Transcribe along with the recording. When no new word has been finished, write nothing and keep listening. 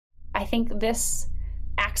think this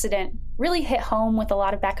accident really hit home with a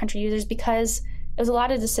lot of backcountry users because it was a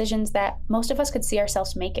lot of decisions that most of us could see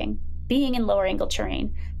ourselves making. Being in lower angle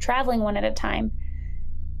terrain, traveling one at a time,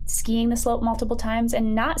 skiing the slope multiple times,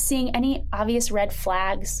 and not seeing any obvious red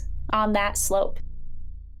flags on that slope.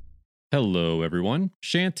 Hello, everyone.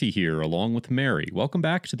 Shanti here, along with Mary. Welcome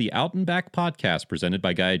back to the Out and Back podcast presented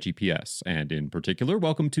by Gaia GPS. And in particular,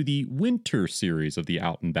 welcome to the winter series of the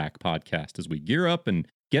Out and Back podcast as we gear up and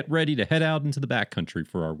get ready to head out into the backcountry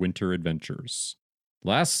for our winter adventures.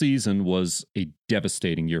 Last season was a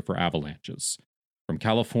devastating year for avalanches. From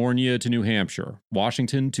California to New Hampshire,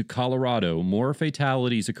 Washington to Colorado, more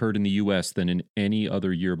fatalities occurred in the U.S. than in any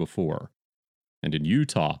other year before. And in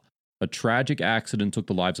Utah, a tragic accident took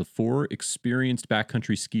the lives of 4 experienced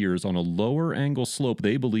backcountry skiers on a lower angle slope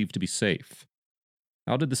they believed to be safe.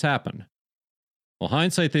 How did this happen? Well,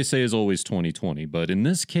 hindsight, they say, is always 20/20, but in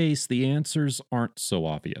this case, the answers aren't so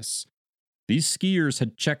obvious. These skiers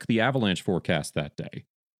had checked the avalanche forecast that day.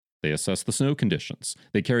 They assessed the snow conditions,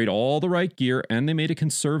 they carried all the right gear, and they made a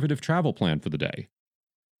conservative travel plan for the day.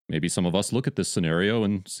 Maybe some of us look at this scenario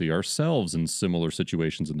and see ourselves in similar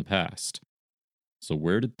situations in the past. So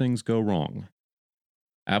where did things go wrong?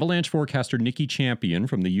 Avalanche forecaster Nikki Champion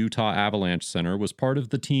from the Utah Avalanche Center was part of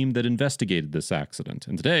the team that investigated this accident,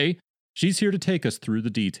 and today, she's here to take us through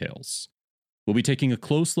the details. We'll be taking a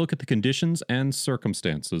close look at the conditions and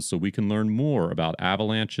circumstances so we can learn more about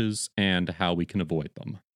avalanches and how we can avoid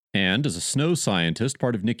them. And as a snow scientist,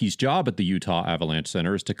 part of Nikki's job at the Utah Avalanche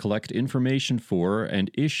Center is to collect information for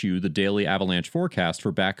and issue the daily avalanche forecast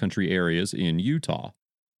for backcountry areas in Utah.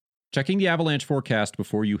 Checking the avalanche forecast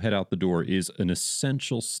before you head out the door is an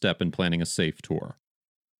essential step in planning a safe tour.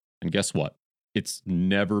 And guess what? It's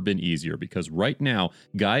never been easier because right now,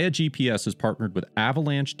 Gaia GPS is partnered with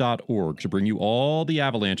avalanche.org to bring you all the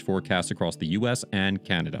avalanche forecasts across the US and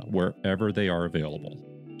Canada, wherever they are available.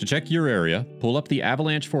 To check your area, pull up the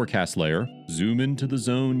avalanche forecast layer, zoom into the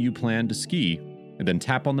zone you plan to ski, and then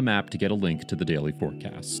tap on the map to get a link to the daily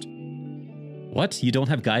forecast. What? You don't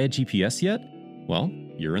have Gaia GPS yet? Well,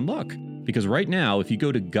 you're in luck. Because right now, if you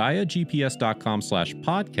go to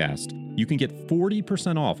GaiaGPS.com/podcast, you can get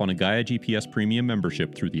 40% off on a Gaia GPS premium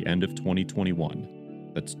membership through the end of 2021.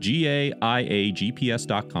 That's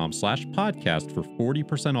GaiaGPS.com/podcast for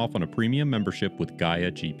 40% off on a premium membership with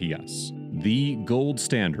Gaia GPS, the gold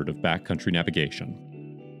standard of backcountry navigation.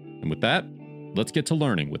 And with that, let's get to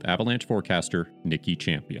learning with avalanche forecaster Nikki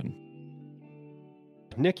Champion.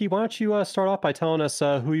 Nikki, why don't you start off by telling us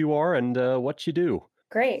who you are and what you do?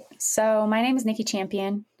 Great. So my name is Nikki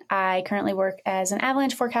Champion. I currently work as an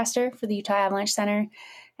avalanche forecaster for the Utah Avalanche Center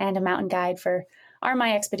and a mountain guide for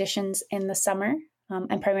RMI expeditions in the summer.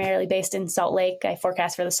 I'm primarily based in Salt Lake. I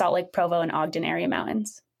forecast for the Salt Lake, Provo, and Ogden area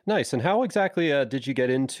mountains. Nice. And how exactly did you get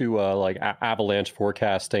into avalanche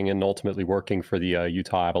forecasting and ultimately working for the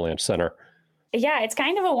Utah Avalanche Center? Yeah, it's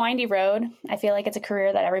kind of a windy road. I feel like it's a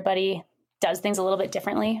career that everybody does things a little bit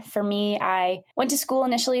differently. For me, I went to school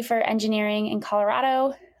initially for engineering in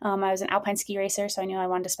Colorado. I was an alpine ski racer, so I knew I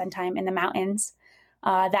wanted to spend time in the mountains.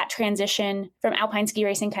 That transition from alpine ski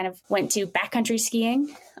racing kind of went to backcountry skiing.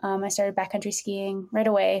 I started backcountry skiing right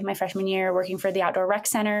away my freshman year, working for the Outdoor Rec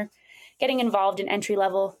Center, getting involved in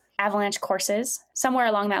entry-level avalanche courses. Somewhere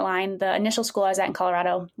along that line, the initial school I was at in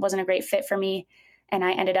Colorado wasn't a great fit for me, and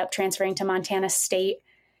I ended up transferring to Montana State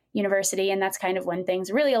University, and that's kind of when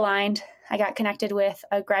things really aligned. I got connected with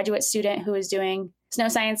a graduate student who was doing snow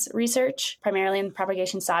science research, primarily in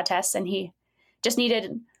propagation saw tests, and he just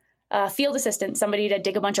needed a field assistant, somebody to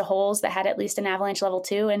dig a bunch of holes that had at least an avalanche level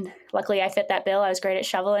 2, and luckily I fit that bill. I was great at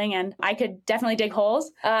shoveling, and I could definitely dig holes.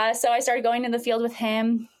 So I started going in the field with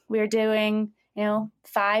him. We were doing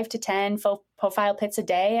 5 to 10 full profile pits a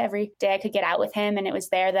day. Every day I could get out with him, and it was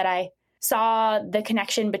there that I saw the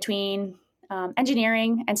connection between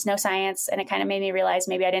engineering and snow science, and it kind of made me realize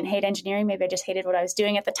maybe I didn't hate engineering, maybe I just hated what I was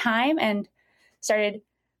doing at the time, and started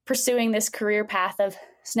pursuing this career path of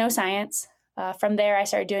snow science. From there, I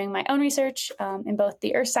started doing my own research in both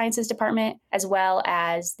the Earth Sciences Department as well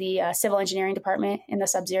as the Civil Engineering Department in the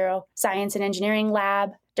Sub-Zero Science and Engineering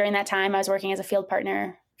Lab. During that time, I was working as a field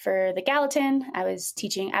partner for the Gallatin. I was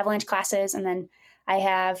teaching avalanche classes, and then I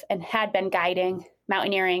have and had been guiding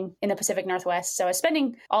mountaineering in the Pacific Northwest. So I was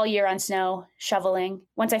spending all year on snow shoveling.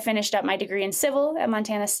 Once I finished up my degree in civil at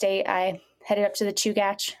Montana State, I headed up to the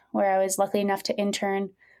Chugach, where I was lucky enough to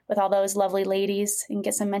intern with all those lovely ladies and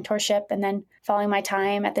get some mentorship. And then following my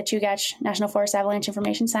time at the Chugach National Forest Avalanche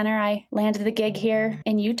Information Center, I landed the gig here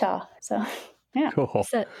in Utah. So, yeah. Cool.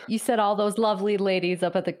 So you said all those lovely ladies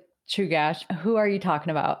up at the Chugach. Who are you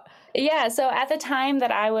talking about? Yeah. So at the time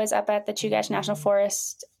that I was up at the Chugach National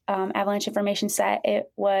Forest, avalanche information set,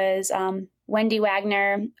 it was Wendy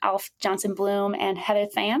Wagner, Alf Johnson Bloom, and Heather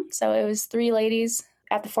Tham. So it was 3 ladies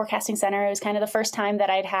at the Forecasting Center. It was kind of the first time that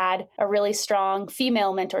I'd had a really strong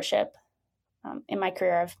female mentorship in my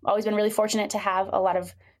career. I've always been really fortunate to have a lot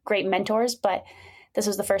of great mentors, but this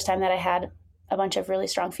was the first time that I had a bunch of really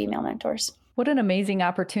strong female mentors. What an amazing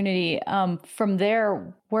opportunity. From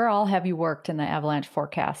there, where all have you worked in the avalanche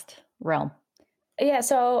forecast realm? Yeah,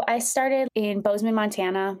 so I started in Bozeman,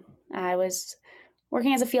 Montana. I was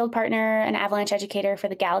working as a field partner and avalanche educator for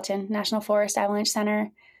the Gallatin National Forest Avalanche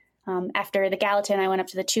Center. After the Gallatin, I went up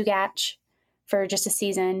to the Chugach for just a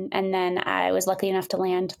season, and then I was lucky enough to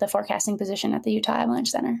land the forecasting position at the Utah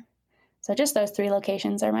Avalanche Center. So just those 3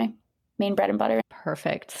 locations are my main bread and butter.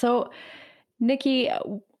 Perfect. So, Nikki,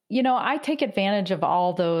 I take advantage of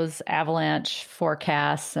all those avalanche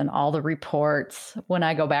forecasts and all the reports when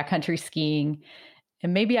I go backcountry skiing,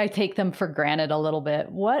 and maybe I take them for granted a little bit.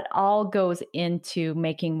 What all goes into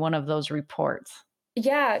making one of those reports?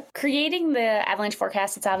 Yeah, creating the avalanche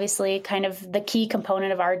forecast, it's obviously kind of the key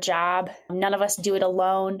component of our job. None of us do it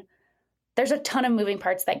alone. There's a ton of moving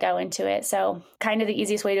parts that go into it. So kind of the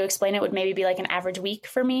easiest way to explain it would maybe be like an average week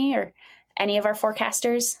for me or any of our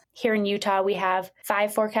forecasters. Here in Utah, we have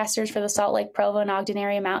 5 forecasters for the Salt Lake, Provo, and Ogden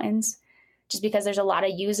area mountains, just because there's a lot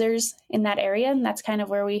of users in that area. And that's kind of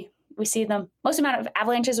where we see the most amount of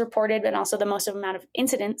avalanches reported and also the most amount of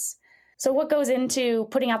incidents. So what goes into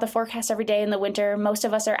putting out the forecast every day in the winter? Most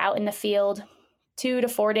of us are out in the field 2 to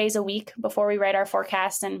 4 days a week before we write our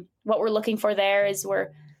forecast. And what we're looking for there is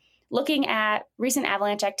we're looking at recent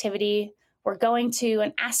avalanche activity. We're going to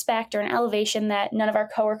an aspect or an elevation that none of our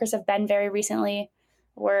coworkers have been very recently.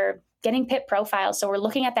 We're getting pit profiles. So we're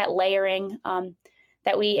looking at that layering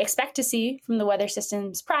that we expect to see from the weather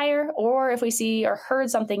systems prior, or if we see or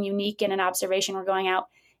heard something unique in an observation, we're going out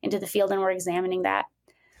into the field and we're examining that.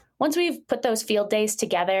 Once we've put those field days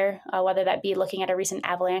together, whether that be looking at a recent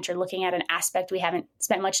avalanche or looking at an aspect we haven't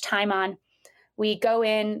spent much time on, we go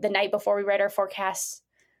in the night before we write our forecasts.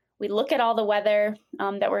 We look at all the weather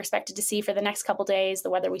that we're expected to see for the next couple days,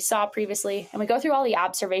 the weather we saw previously, and we go through all the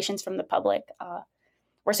observations from the public.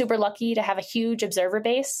 We're super lucky to have a huge observer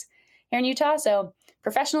base here in Utah. So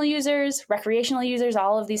professional users, recreational users,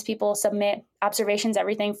 all of these people submit observations,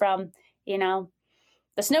 everything from, the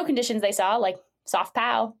snow conditions they saw, like soft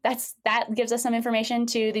POW. That gives us some information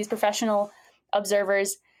to these professional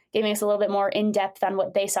observers, giving us a little bit more in-depth on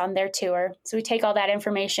what they saw on their tour. So we take all that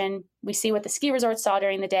information, we see what the ski resorts saw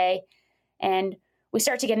during the day, and we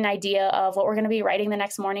start to get an idea of what we're going to be writing the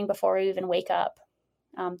next morning before we even wake up.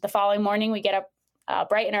 The following morning, we get up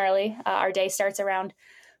bright and early. Our day starts around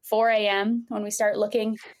 4 a.m. when we start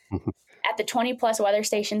looking at the 20 plus weather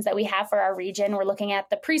stations that we have for our region. We're looking at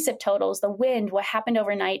the precip totals, the wind, what happened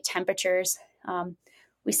overnight, temperatures.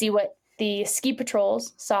 We see what the ski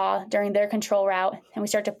patrols saw during their control route, and we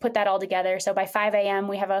start to put that all together. So by 5 a.m.,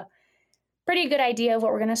 we have a pretty good idea of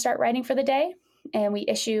what we're going to start writing for the day, and we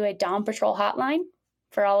issue a dawn patrol hotline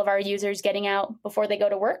for all of our users getting out before they go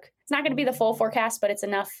to work. It's not going to be the full forecast, but it's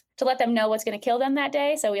enough to let them know what's going to kill them that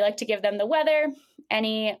day. So we like to give them the weather,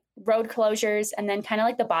 any road closures, and then kind of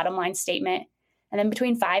like the bottom line statement. And then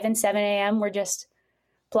between 5 and 7 a.m., we're just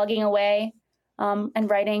plugging away and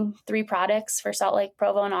writing 3 products for Salt Lake,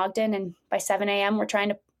 Provo, and Ogden. And by 7 a.m., we're trying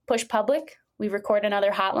to push public. We record another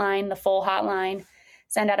hotline, the full hotline,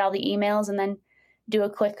 send out all the emails, and then do a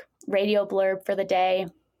quick radio blurb for the day.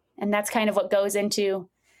 And that's kind of what goes into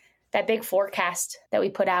that big forecast that we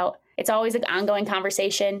put out. It's always an ongoing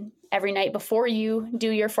conversation every night before you do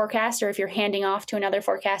your forecast, or if you're handing off to another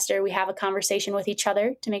forecaster, we have a conversation with each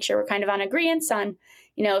other to make sure we're kind of on agreement on,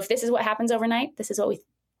 if this is what happens overnight, this is what we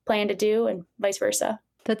plan to do, and vice versa.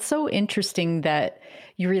 That's so interesting that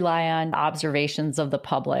you rely on observations of the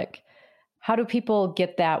public. How do people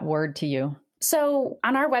get that word to you? So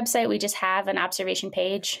on our website, we just have an observation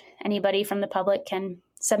page. Anybody from the public can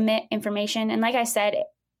submit information. And like I said,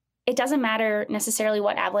 it doesn't matter necessarily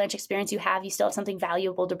what avalanche experience you have still have something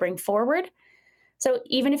valuable to bring forward. So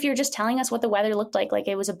even if you're just telling us what the weather looked like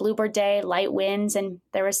it was a bluebird day, light winds, and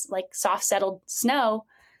there was soft settled snow,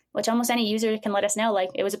 which almost any user can let us know,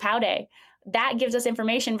 it was a POW day. That gives us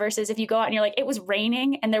information versus if you go out and you're it was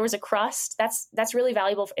raining and there was a crust, that's really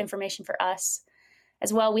valuable information for us.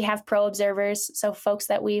 As well, we have pro observers, so folks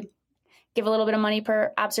that we give a little bit of money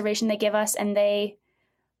per observation they give us, and they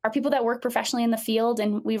are people that work professionally in the field,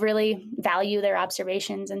 and we really value their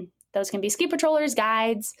observations. And those can be ski patrollers,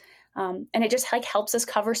 guides, and it just helps us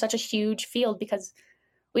cover such a huge field because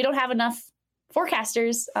we don't have enough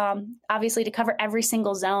forecasters, obviously, to cover every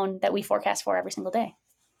single zone that we forecast for every single day.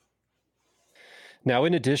 Now,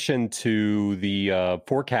 in addition to the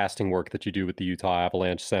forecasting work that you do with the Utah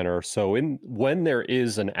Avalanche Center, so when there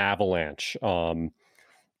is an avalanche,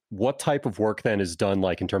 what type of work then is done,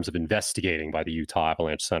 like in terms of investigating by the Utah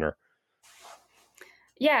Avalanche Center?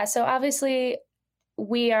 Yeah, so obviously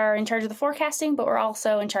we are in charge of the forecasting, but we're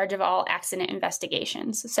also in charge of all accident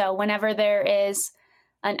investigations. So whenever there is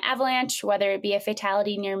an avalanche, whether it be a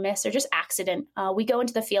fatality, near miss, or just accident, we go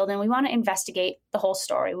into the field and we want to investigate the whole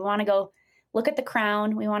story. We want to go look at the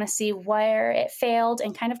crown. We want to see where it failed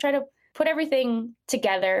and kind of try to put everything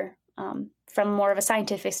together from more of a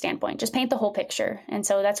scientific standpoint, just paint the whole picture. And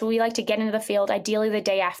so that's what we like to get into the field, ideally the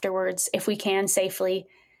day afterwards, if we can safely,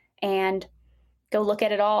 and go look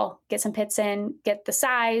at it all, get some pits in, get the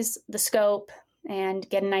size, the scope, and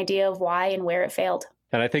get an idea of why and where it failed.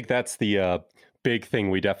 And I think that's the big thing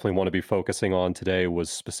we definitely want to be focusing on today, was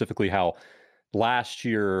specifically how last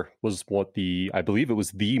year was I believe it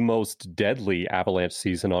was the most deadly avalanche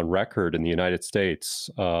season on record in the United States.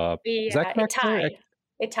 Is that correct?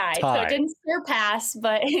 It tied. So it didn't surpass,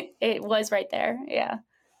 but it was right there. Yeah.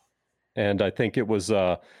 And I think it was,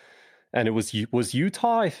 was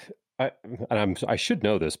Utah. I should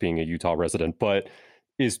know this being a Utah resident, but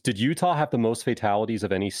did Utah have the most fatalities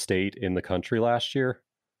of any state in the country last year?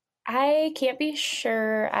 I can't be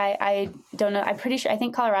sure. I don't know. I'm pretty sure. I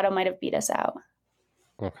think Colorado might have beat us out.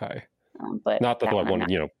 Okay. But not that I want,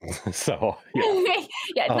 so. Yeah,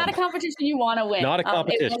 yeah, it's not a competition you want to win. Not a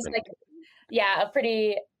competition.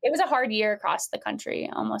 It was a hard year across the country.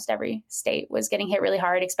 Almost every state was getting hit really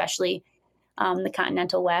hard, especially the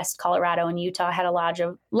continental West. Colorado and Utah had a lot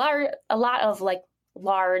of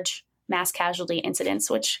large mass casualty incidents,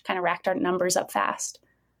 which kind of racked our numbers up fast.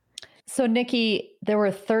 So, Nikki, there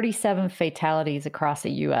were 37 fatalities across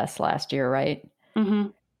the U.S. last year, right? Mm-hmm.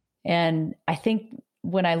 And I think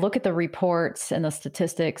when I look at the reports and the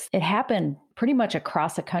statistics, it happened pretty much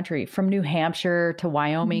across the country, from New Hampshire to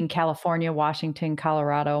Wyoming, California, Washington,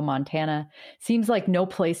 Colorado, Montana. Seems like no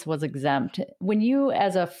place was exempt. When you,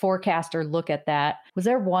 as a forecaster, look at that, was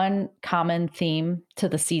there one common theme to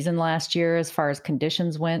the season last year as far as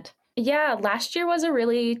conditions went? Yeah, last year was a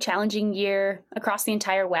really challenging year across the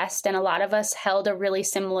entire West, and a lot of us held a really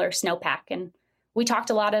similar snowpack. And we talked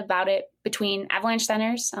a lot about it between avalanche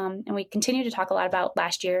centers, and we continue to talk a lot about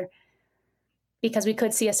last year because we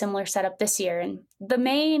could see a similar setup this year. And the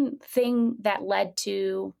main thing that led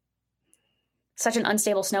to such an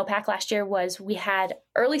unstable snowpack last year was we had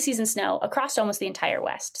early season snow across almost the entire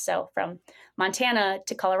West. So from Montana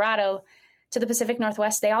to Colorado to the Pacific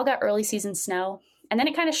Northwest, they all got early season snow. And then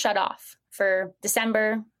it kind of shut off for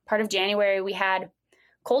December, part of January. We had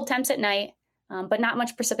cold temps at night, but not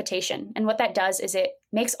much precipitation. And what that does is it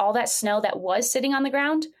makes all that snow that was sitting on the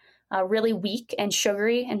ground really weak and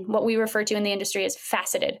sugary, and what we refer to in the industry as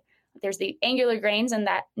faceted. There's the angular grains, and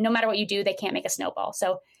that no matter what you do, they can't make a snowball.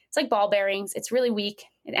 So it's like ball bearings. It's really weak.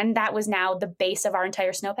 And that was now the base of our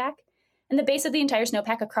entire snowpack and the base of the entire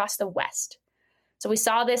snowpack across the West. So we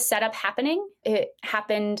saw this setup happening. It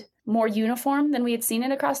happened more uniform than we had seen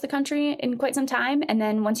it across the country in quite some time. And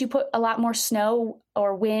then once you put a lot more snow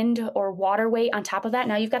or wind or water weight on top of that,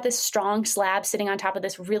 now you've got this strong slab sitting on top of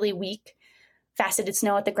this really weak, faceted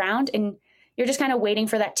snow at the ground. And you're just kind of waiting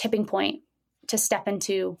for that tipping point to step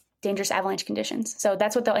into dangerous avalanche conditions. So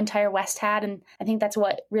that's what the entire West had. And I think that's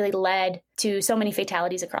what really led to so many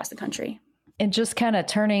fatalities across the country. And just kind of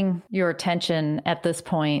turning your attention at this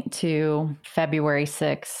point to February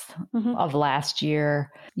 6th of last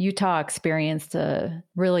year, Utah experienced a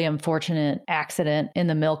really unfortunate accident in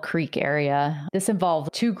the Mill Creek area. This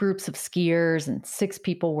involved 2 groups of skiers, and 6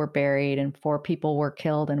 people were buried and 4 people were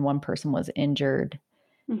killed and 1 person was injured.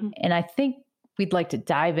 And I think we'd like to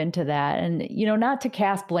dive into that, and, not to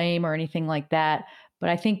cast blame or anything like that, but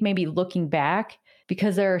I think maybe looking back,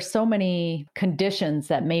 because there are so many conditions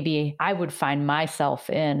that maybe I would find myself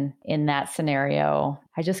in that scenario.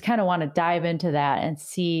 I just kind of want to dive into that and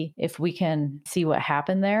see if we can see what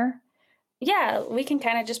happened there. Yeah, we can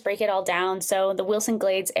kind of just break it all down. So the Wilson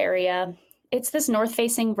Glades area, it's this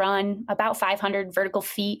north-facing run, about 500 vertical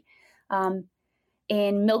feet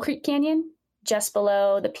in Mill Creek Canyon, just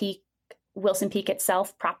below the peak, Wilson Peak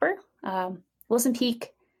itself proper. Wilson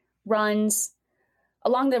Peak runs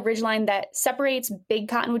along the ridgeline that separates Big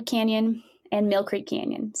Cottonwood Canyon and Mill Creek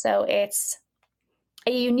Canyon. So it's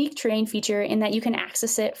a unique terrain feature in that you can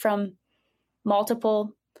access it from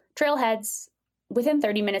multiple trailheads within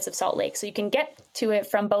 30 minutes of Salt Lake. So you can get to it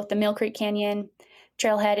from both the Mill Creek Canyon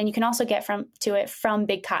trailhead, and you can also get to it from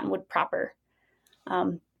Big Cottonwood proper.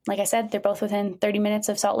 Like I said, they're both within 30 minutes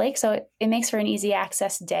of Salt Lake, so it makes for an easy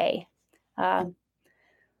access day.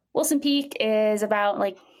 Wilson Peak is about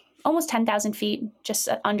almost 10,000 feet, just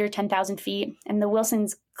under 10,000 feet. And the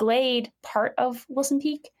Wilson's Glade part of Wilson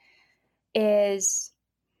Peak is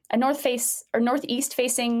a northeast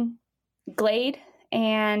facing glade,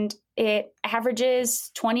 and it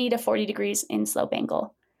averages 20 to 40 degrees in slope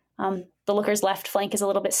angle. The Looker's left flank is a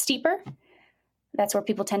little bit steeper. That's where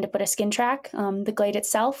people tend to put a skin track. The glade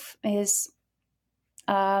itself is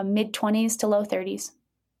mid 20s to low 30s.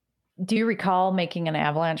 Do you recall making an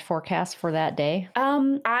avalanche forecast for that day?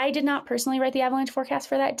 I did not personally write the avalanche forecast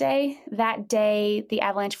for that day. That day, the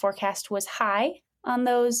avalanche forecast was high on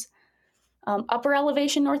those upper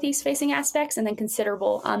elevation northeast facing aspects, and then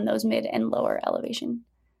considerable on those mid and lower elevation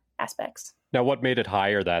aspects. Now, what made it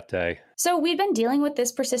higher that day? So we'd been dealing with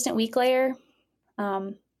this persistent weak layer.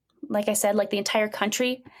 Like I said, like the entire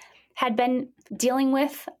country had been dealing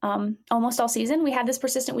with almost all season. We had this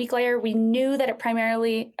persistent weak layer. We knew that it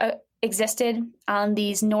primarily existed on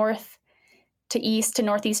these north to east to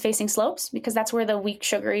northeast facing slopes because that's where the weak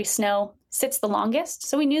sugary snow sits the longest.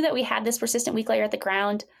 So we knew that we had this persistent weak layer at the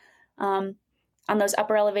ground on those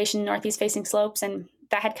upper elevation northeast facing slopes. And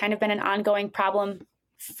that had kind of been an ongoing problem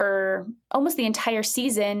for almost the entire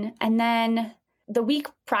season. And then the week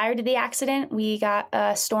prior to the accident, we got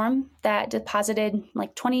a storm that deposited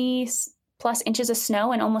like 20 plus inches of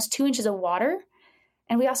snow and almost 2 inches of water.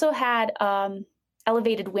 And we also had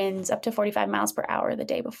elevated winds up to 45 miles per hour the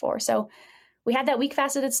day before. So we had that weak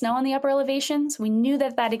faceted snow on the upper elevations. We knew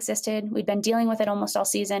that that existed. We'd been dealing with it almost all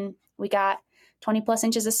season. We got 20 plus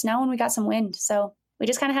inches of snow and we got some wind. So we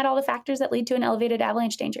just kind of had all the factors that lead to an elevated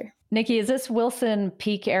avalanche danger. Nikki, is this Wilson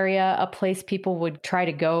Peak area a place people would try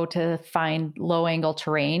to go to find low angle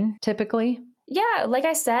terrain typically? Yeah, like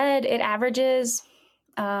I said, it averages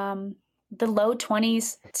the low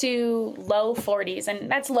 20s to low 40s, and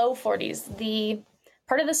that's low 40s. The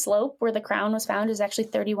part of the slope where the crown was found is actually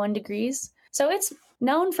 31 degrees. So it's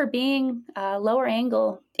known for being lower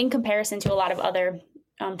angle in comparison to a lot of other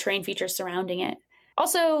terrain features surrounding it.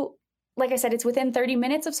 Also, like I said, it's within 30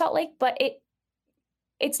 minutes of Salt Lake, but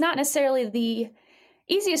it's not necessarily the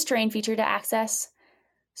easiest terrain feature to access.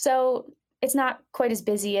 So it's not quite as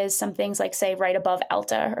busy as some things like, say, right above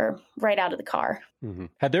Alta or right out of the car. Mm-hmm.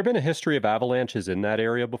 Had there been a history of avalanches in that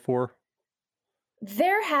area before?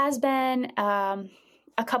 There has been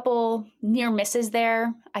a couple near misses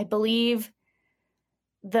there. I believe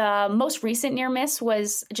the most recent near miss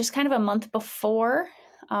was just kind of a month before,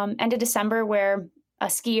 end of December, where a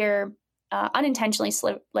skier unintentionally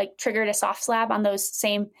triggered a soft slab on those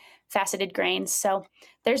same faceted grains. So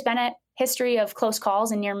there's been a history of close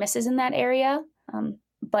calls and near misses in that area,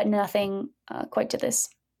 but nothing quite to this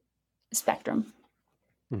spectrum.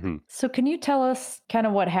 Mm-hmm. So can you tell us kind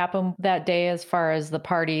of what happened that day as far as the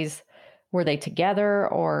parties? Were they together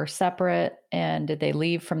or separate? And did they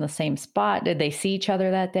leave from the same spot? Did they see each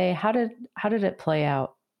other that day? How did it play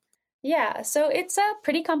out? Yeah, so it's a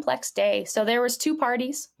pretty complex day. So there was 2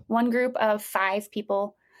 parties, one group of 5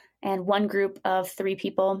 people and one group of 3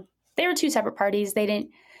 people. They were 2 separate parties. They didn't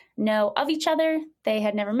know of each other. They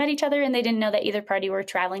had never met each other, and they didn't know that either party were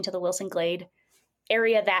traveling to the Wilson Glade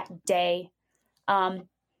area that day. And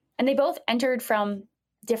they both entered from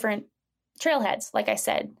different trailheads, like I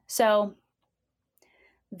said. So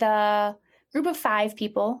the group of 5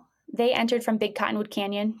 people, they entered from Big Cottonwood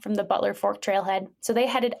Canyon from the Butler Fork trailhead. So they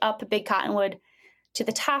headed up Big Cottonwood to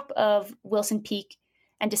the top of Wilson Peak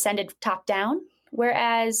and descended top down.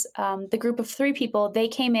 Whereas the group of 3 people, they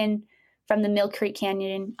came in from the Mill Creek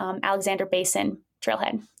Canyon, Alexander Basin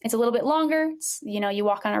trailhead. It's a little bit longer. You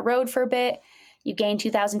walk on a road for a bit, you gain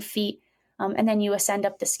 2,000 feet, and then you ascend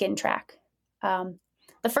up the skin track.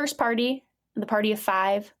 The first party, the party of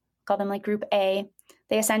 5, call them like Group A,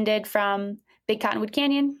 they ascended from Big Cottonwood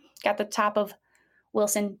Canyon, got the top of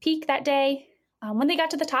Wilson Peak that day. When they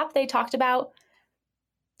got to the top, they talked about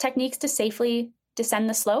techniques to safely descend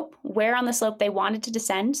the slope, where on the slope they wanted to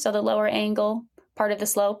descend. So the lower angle part of the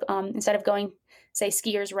slope, instead of going, say,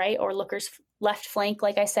 skiers right or lookers left flank,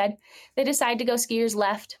 like I said, they decided to go skiers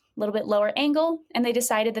left, a little bit lower angle, and they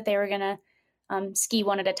decided that they were going to ski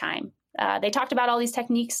one at a time. They talked about all these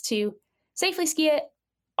techniques to safely ski it.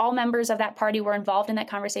 All members of that party were involved in that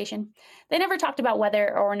conversation. They never talked about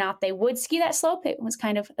whether or not they would ski that slope. It was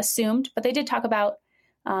kind of assumed, but they did talk about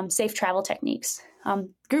safe travel techniques.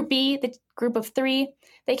 Group B, the group of 3,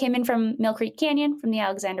 they came in from Mill Creek Canyon, from the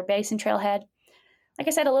Alexander Basin trailhead. Like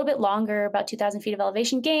I said, a little bit longer, about 2,000 feet of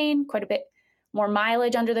elevation gain, quite a bit more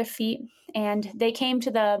mileage under their feet. And they came to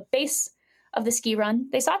the base of the ski run.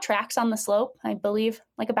 They saw tracks on the slope, I believe,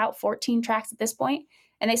 like about 14 tracks at this point.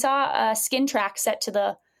 And they saw a skin track set to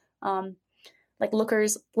the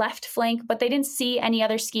looker's left flank, but they didn't see any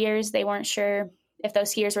other skiers. They weren't sure if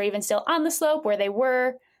those skiers were even still on the slope, where they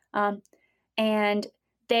were. And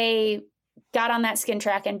they got on that skin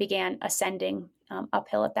track and began ascending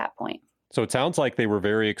uphill at that point. So it sounds like they were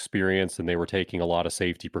very experienced and they were taking a lot of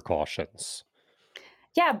safety precautions.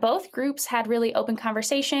 Yeah, both groups had really open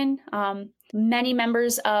conversation. Many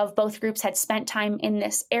members of both groups had spent time in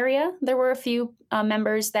this area. There were a few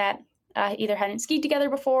members that either hadn't skied together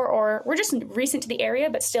before or were just recent to the area,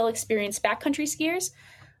 but still experienced backcountry skiers.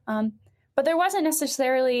 But there wasn't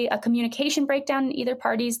necessarily a communication breakdown in either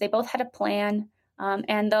parties. They both had a plan.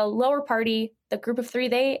 And the lower party, the group of three,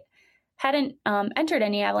 they hadn't entered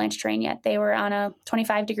any avalanche terrain yet. They were on a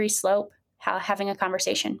 25-degree slope having a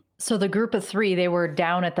conversation. So the group of three, they were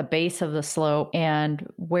down at the base of the slope. And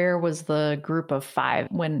where was the group of five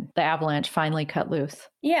when the avalanche finally cut loose?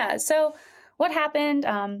 Yeah, so what happened,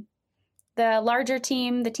 the larger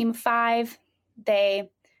team, the team of five, they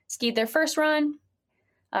skied their first run.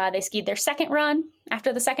 They skied their second run.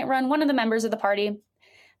 After the second run, one of the members of the party,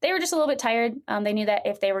 they were just a little bit tired. They knew that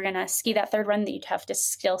if they were going to ski that third run, that you'd have to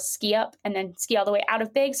still ski up and then ski all the way out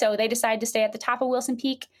of Big. So they decided to stay at the top of Wilson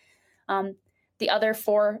Peak. The other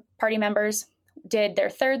four party members did their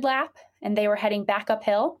third lap, and they were heading back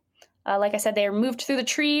uphill. Like I said, they were moved through the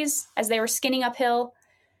trees as they were skinning uphill.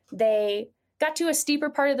 They got to a steeper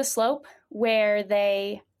part of the slope where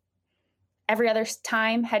they, every other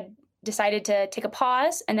time, had decided to take a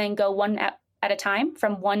pause and then go one at a time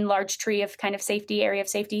from one large tree of kind of safety, area of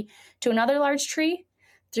safety, to another large tree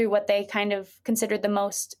through what they kind of considered the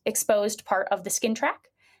most exposed part of the skin track.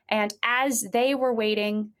 And as they were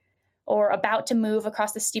waiting or about to move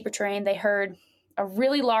across the steeper terrain, they heard a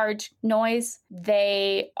really large noise.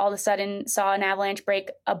 They all of a sudden saw an avalanche break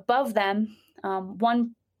above them.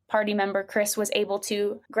 One party member, Chris, was able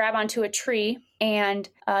to grab onto a tree, and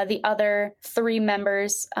the other three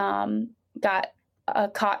members got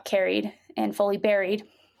caught, carried, and fully buried.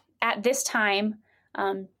 At this time,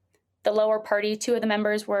 the lower party, two of the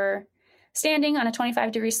members were standing on a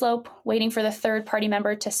 25-degree slope, waiting for the third party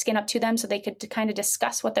member to skin up to them so they could kind of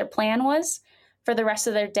discuss what their plan was for the rest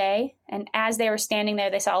of their day. And as they were standing there,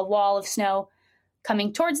 they saw a wall of snow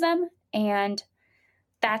coming towards them. And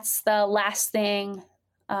that's the last thing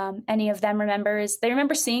any of them remember. Is they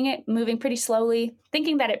remember seeing it moving pretty slowly,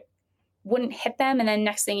 thinking that it wouldn't hit them. And then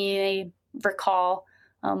next thing they recall,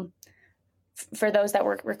 for those that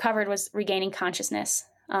were recovered, was regaining consciousness.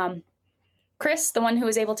 Chris, the one who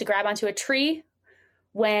was able to grab onto a tree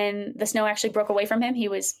when the snow actually broke away from him, he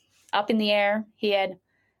was up in the air. He had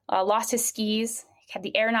lost his skis, had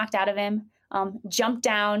the air knocked out of him, jumped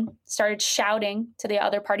down, started shouting to the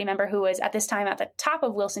other party member who was at this time at the top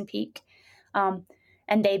of Wilson Peak.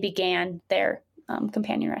 And they began their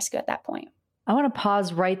companion rescue at that point. I want to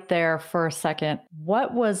pause right there for a second.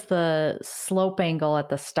 What was the slope angle at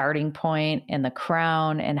the starting point and the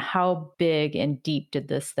crown, and how big and deep did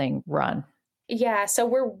this thing run? Yeah, so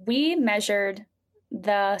where we measured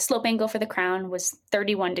the slope angle for the crown was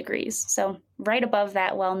 31 degrees. So right above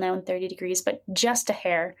that well-known 30 degrees, but just a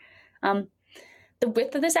hair. The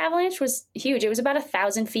width of this avalanche was huge. It was about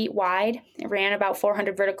 1,000 feet wide. It ran about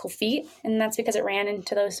 400 vertical feet, and that's because it ran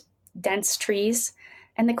into those dense trees.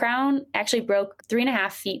 And the crown actually broke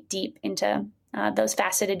 3.5 feet deep into those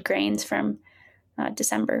faceted grains from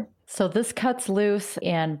December. So this cuts loose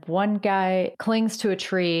and one guy clings to a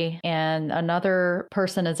tree and another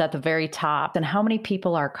person is at the very top. And how many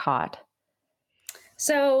people are caught?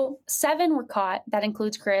 So 7 were caught. That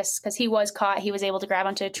includes Chris, because he was caught. He was able to grab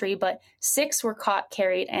onto a tree, but 6 were caught,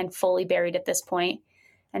 carried, and fully buried at this point.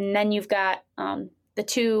 And then you've got the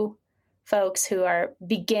 2 folks who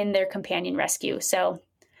begin their companion rescue. So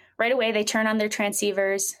right away, they turn on their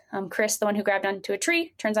transceivers. Chris, the one who grabbed onto a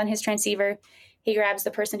tree, turns on his transceiver. He grabs the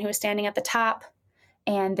person who was standing at the top,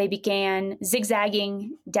 and they began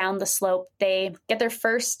zigzagging down the slope. They get their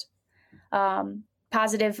first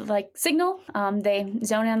positive signal. They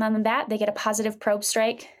zone in on that. They get a positive probe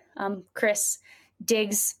strike. Chris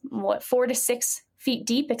digs 4 to 6 feet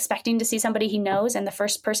deep, expecting to see somebody he knows, and the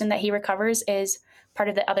first person that he recovers is part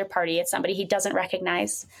of the other party. It's somebody he doesn't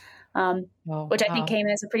recognize, which I think came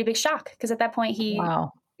as a pretty big shock, because at that point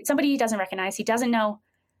it's somebody he doesn't recognize. He doesn't know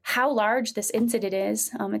how large this incident is.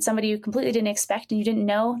 It's somebody you completely didn't expect and you didn't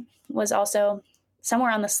know was also somewhere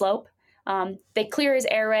on the slope. They clear his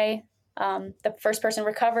airway. The first person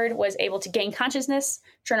recovered was able to gain consciousness,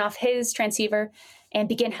 turn off his transceiver, and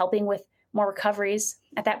begin helping with more recoveries.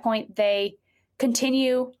 At that point, they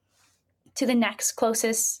continue to the next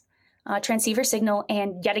closest transceiver signal,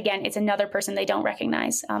 and yet again, it's another person they don't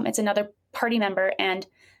recognize. It's another party member, and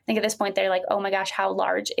I think at this point, they're like, oh my gosh, how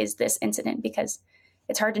large is this incident? Because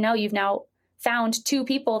it's hard to know. You've now found 2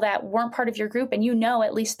 people that weren't part of your group, and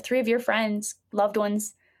at least 3 of your friends, loved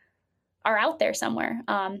ones, are out there somewhere.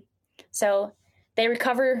 So they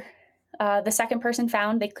recover the second person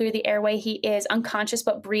found. They clear the airway. He is unconscious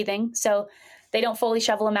but breathing. So they don't fully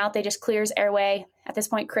shovel him out. They just clear his airway. At this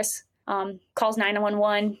point, Chris calls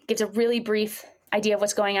 911, gives a really brief idea of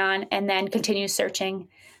what's going on, and then continues searching,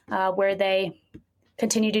 where they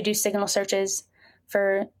continue to do signal searches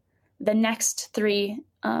for the next 3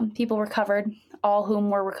 people recovered, all whom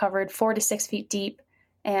were recovered 4 to 6 feet deep.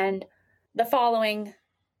 And the following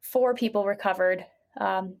 4 people recovered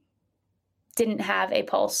didn't have a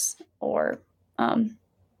pulse or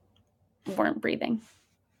weren't breathing.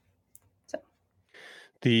 So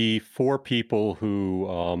the 4 people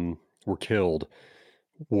who were killed,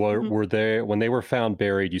 were they, when they were found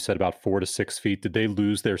buried, you said about 4 to 6 feet, did they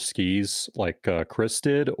lose their skis like Chris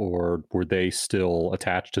did, or were they still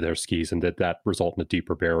attached to their skis, and did that result in a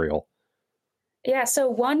deeper burial? Yeah, so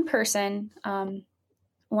one person,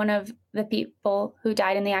 one of the people who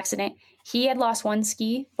died in the accident, he had lost one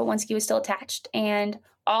ski, but one ski was still attached. And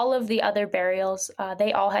all of the other burials,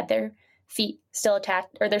 they all had their feet still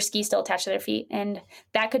attached, or their skis still attached to their feet. And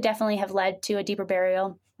that could definitely have led to a deeper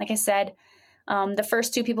burial. Like I said, the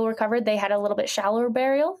first 2 people recovered, they had a little bit shallower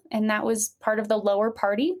burial, and that was part of the lower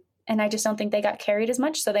party. And I just don't think they got carried as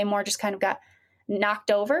much. So they more just kind of got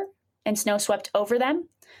knocked over and snow swept over them,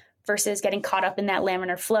 versus getting caught up in that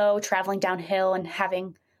laminar flow, traveling downhill and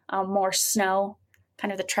having more snow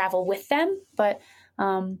kind of to travel with them. But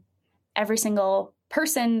every single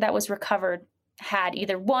person that was recovered had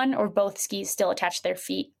either one or both skis still attached to their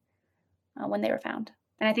feet when they were found.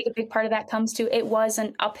 And I think a big part of that comes to, it was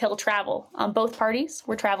an uphill travel. Both parties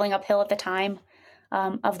were traveling uphill at the time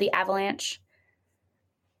of the avalanche.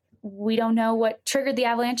 We don't know what triggered the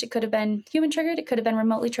avalanche. It could have been human triggered. It could have been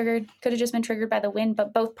remotely triggered. Could have just been triggered by the wind,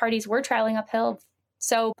 but both parties were traveling uphill.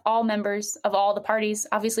 So all members of all the parties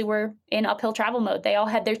obviously were in uphill travel mode. They all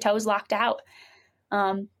had their toes locked out.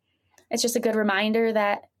 It's just a good reminder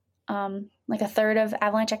that like a third of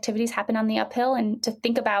avalanche activities happen on the uphill, and to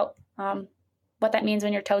think about what that means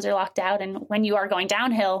when your toes are locked out, and when you are going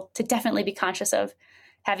downhill, to definitely be conscious of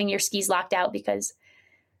having your skis locked out, because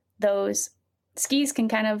those skis can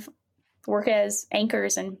kind of work as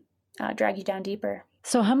anchors and drag you down deeper.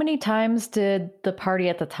 So how many times did the party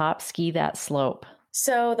at the top ski that slope?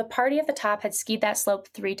 So the party at the top had skied that slope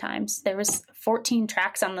 3 times. There was 14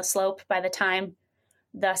 tracks on the slope by the time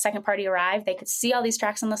the second party arrived. They could see all these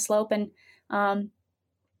tracks on the slope, and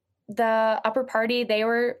the upper party, they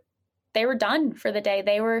were done for the day.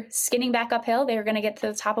 They were skinning back uphill. They were going to get to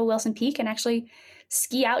the top of Wilson Peak and actually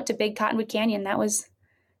ski out to Big Cottonwood Canyon. That was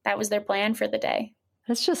their plan for the day.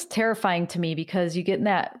 That's just terrifying to me, because you get in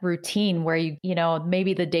that routine where you know,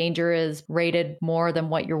 maybe the danger is rated more than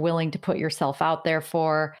what you're willing to put yourself out there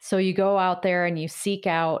for. So you go out there and you seek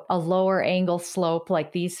out a lower angle slope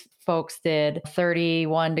like these folks did,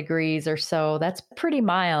 31 degrees or so. That's pretty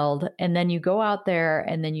mild. And then you go out there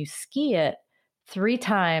and then you ski it 3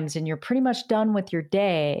 times, and you're pretty much done with your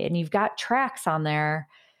day, and you've got tracks on there,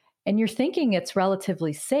 and you're thinking it's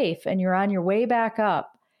relatively safe, and you're on your way back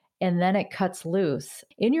up. And then it cuts loose.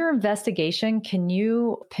 In your investigation, can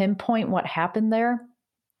you pinpoint what happened there?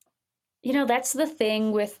 You know, that's the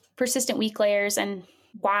thing with persistent weak layers and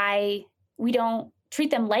why we don't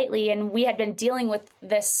treat them lightly. And we had been dealing with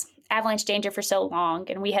this avalanche danger for so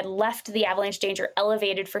long, and we had left the avalanche danger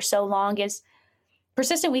elevated for so long, is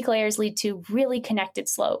persistent weak layers lead to really connected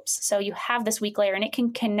slopes. So you have this weak layer, and it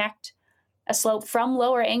can connect a slope from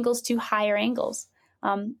lower angles to higher angles.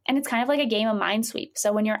 And it's kind of like a game of Minesweep.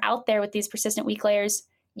 So when you're out there with these persistent weak layers,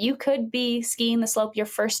 you could be skiing the slope your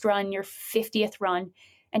first run, your 50th run,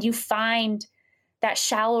 and you find that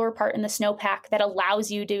shallower part in the snowpack that allows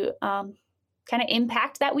you to kind of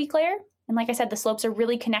impact that weak layer. And like I said, the slopes are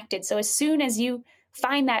really connected. So as soon as you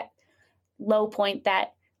find that low point,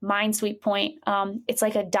 that Minesweep point, it's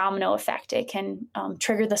like a domino effect. It can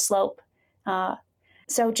trigger the slope.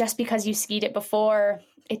 So just because you skied it before,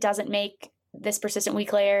 it doesn't make this persistent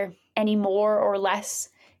weak layer any more or less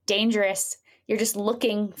dangerous. You're just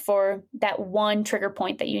looking for that one trigger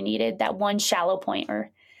point that you needed, that one shallow point,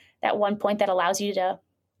 or that one point that allows you to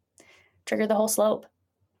trigger the whole slope.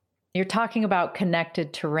 You're talking about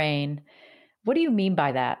connected terrain. What do you mean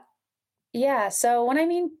by that? Yeah, so when I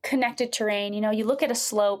mean connected terrain, you know, you look at a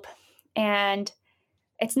slope and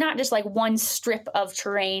it's not just like one strip of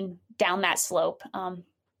terrain down that slope.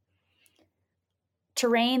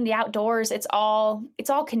 Terrain, the outdoors, it's all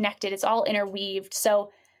connected. It's all interweaved.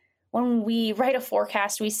 So when we write a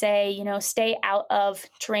forecast, we say, you know, stay out of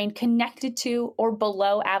terrain connected to or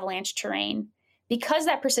below avalanche terrain, because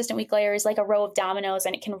that persistent weak layer is like a row of dominoes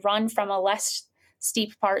and it can run from a less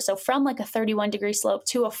steep part. So from like a 31-degree slope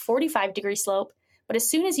to a 45-degree slope. But as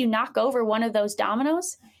soon as you knock over one of those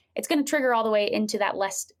dominoes, it's going to trigger all the way into that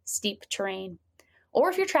less steep terrain. Or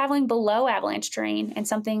if you're traveling below avalanche terrain and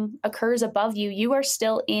something occurs above you, you are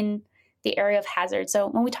still in the area of hazard. So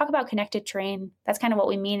when we talk about connected terrain, that's kind of what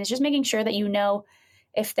we mean, is just making sure that you know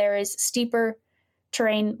if there is steeper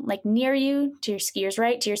terrain like near you, to your skier's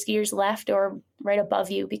right, to your skier's left, or right above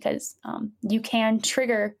you, because you can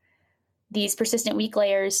trigger these persistent weak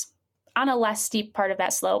layers on a less steep part of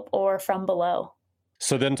that slope or from below.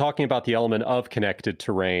 So then talking about the element of connected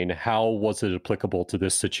terrain, how was it applicable to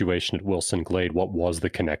this situation at Wilson Glade? What was the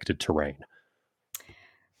connected terrain?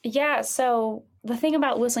 Yeah, so the thing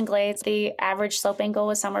about Wilson Glades, the average slope angle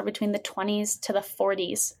was somewhere between the 20s to the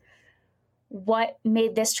 40s. What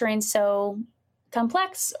made this terrain so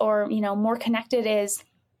complex or, more connected is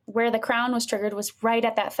where the crown was triggered was right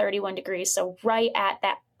at that 31 degrees. So right at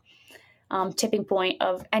that tipping point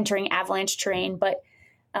of entering avalanche terrain. But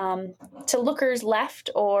to Looker's left,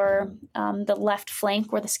 or the left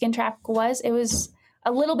flank where the skin trap was, it was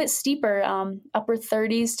a little bit steeper, upper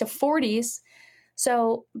 30s to 40s.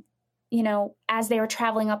 So, as they were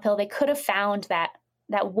traveling uphill, they could have found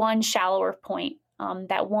that one shallower point,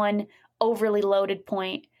 that one overly loaded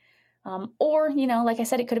point. Or, like I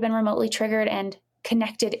said, it could have been remotely triggered and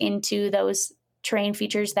connected into those terrain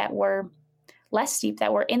features that were less steep,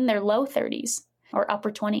 that were in their low 30s or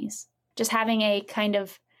upper 20s. Just having a kind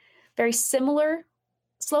of very similar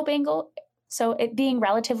slope angle. So it being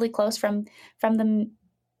relatively close from the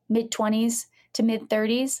mid 20s to mid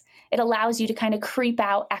 30s, it allows you to kind of creep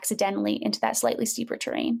out accidentally into that slightly steeper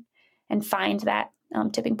terrain and find that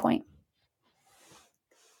tipping point.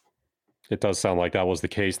 It does sound like that was the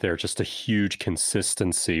case there. Just a huge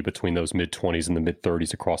consistency between those mid 20s and the mid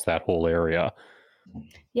 30s across that whole area.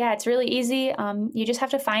 Yeah, it's really easy. You just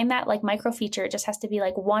have to find that like micro feature. It just has to be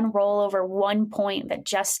like one roll over one point that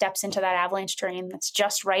just steps into that avalanche terrain that's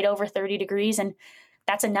just right over 30 degrees. And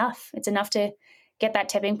that's enough. It's enough to get that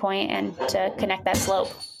tipping point and to connect that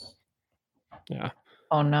slope. Yeah.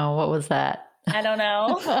 Oh no, what was that? I don't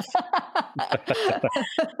know.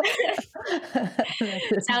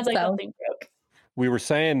 Sounds like something broke. We were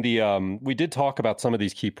saying we did talk about some of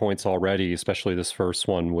these key points already, especially this first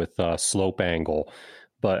one with slope angle,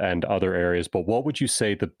 and other areas. But what would you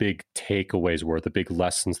say the big takeaways were, the big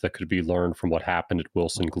lessons that could be learned from what happened at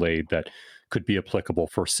Wilson Glade that could be applicable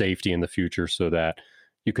for safety in the future, so that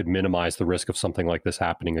you could minimize the risk of something like this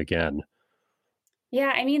happening again?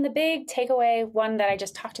 Yeah, I mean, the big takeaway, one that I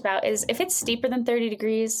just talked about, is if it's steeper than 30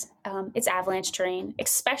 degrees, it's avalanche terrain,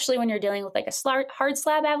 especially when you're dealing with like a hard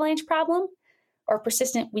slab avalanche problem or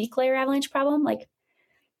persistent weak layer avalanche problem. Like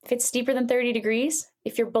if it's steeper than 30 degrees,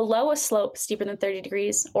 if you're below a slope steeper than 30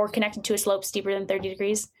 degrees or connected to a slope steeper than 30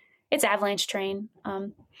 degrees, it's avalanche terrain.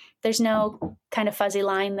 There's no kind of fuzzy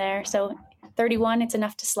line there. So 31, it's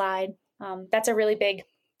enough to slide. That's a really big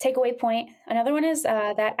takeaway point. Another one is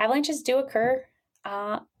that avalanches do occur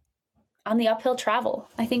on the uphill travel.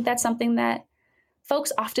 I think that's something that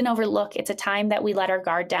folks often overlook. It's a time that we let our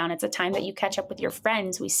guard down. It's a time that you catch up with your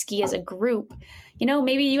friends. We ski as a group.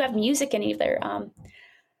 Maybe you have music in either.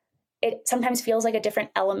 It sometimes feels like a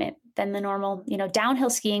different element than the normal,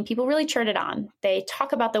 downhill skiing. People really turn it on. They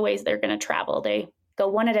talk about the ways they're going to travel. They go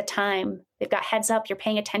one at a time. They've got heads up. You're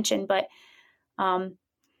paying attention. But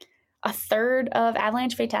a third of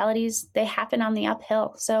avalanche fatalities, they happen on the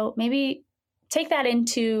uphill. So maybe take that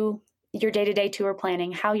into your day-to-day tour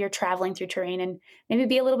planning, how you're traveling through terrain, and maybe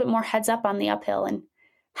be a little bit more heads up on the uphill and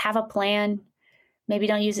have a plan. Maybe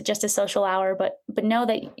don't use it just as social hour, but know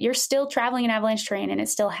that you're still traveling in avalanche terrain and it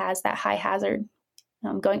still has that high hazard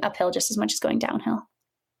going uphill just as much as going downhill.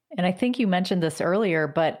 And I think you mentioned this earlier,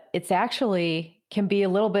 but it's actually can be a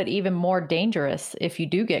little bit even more dangerous if you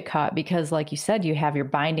do get caught because, like you said, you have your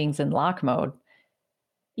bindings in lock mode.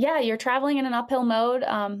 Yeah, you're traveling in an uphill mode.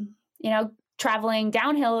 Traveling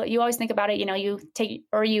downhill, you always think about it,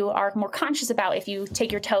 you are more conscious about if you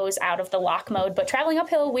take your toes out of the lock mode. But traveling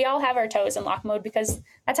uphill, we all have our toes in lock mode because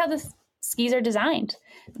that's how the skis are designed.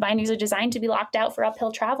 The bindings are designed to be locked out for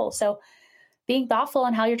uphill travel. So being thoughtful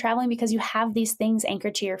on how you're traveling because you have these things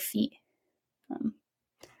anchored to your feet. I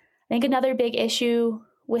think another big issue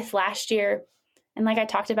with last year, and like I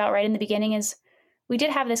talked about right in the beginning, is we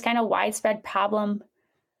did have this kind of widespread problem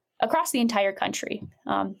across the entire country.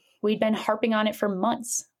 We'd been harping on it for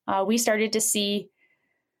months. We started to see,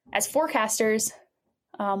 as forecasters,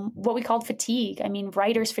 what we called fatigue. I mean,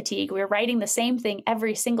 writer's fatigue. We were writing the same thing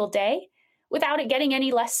every single day without it getting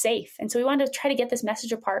any less safe. And so we wanted to try to get this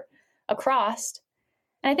message across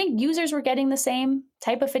And I think users were getting the same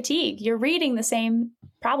type of fatigue. You're reading the same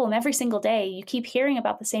problem every single day. You keep hearing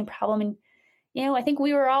about the same problem. And, I think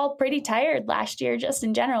we were all pretty tired last year, just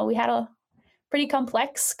in general. We had a pretty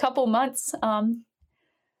complex couple months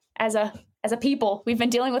as a people. We've been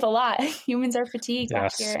dealing with a lot. Humans are fatigued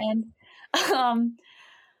last year. And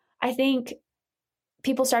I think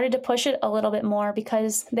people started to push it a little bit more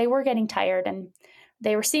because they were getting tired and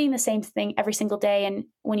they were seeing the same thing every single day. And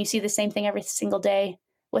when you see the same thing every single day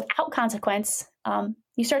without consequence,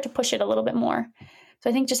 you start to push it a little bit more. So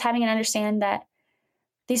I think just having an understand that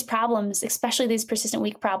these problems, especially these persistent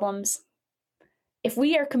weak problems, if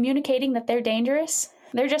we are communicating that they're dangerous,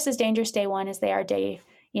 they're just as dangerous day one as they are day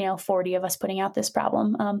 40 of us putting out this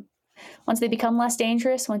problem. Once they become less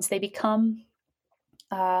dangerous, once they become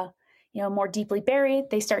more deeply buried,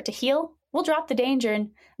 they start to heal, we'll drop the danger,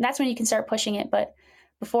 and that's when you can start pushing it. But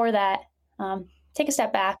before that, take a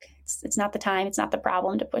step back. It's not the time, it's not the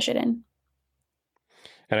problem to push it in.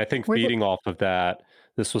 And I think feeding off of that,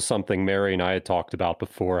 this was something Mary and I had talked about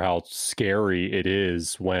before, how scary it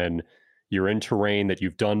is when you're in terrain that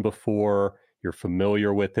you've done before, you're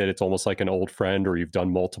familiar with it. It's almost like an old friend, or you've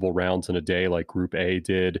done multiple rounds in a day like Group A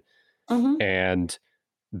did. Mm-hmm. And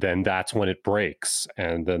then that's when it breaks.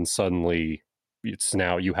 And then suddenly it's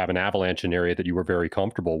now you have an avalanche in an area that you were very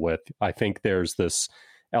comfortable with. I think there's this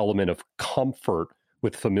element of comfort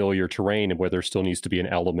with familiar terrain, and where there still needs to be an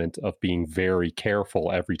element of being very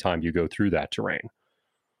careful every time you go through that terrain.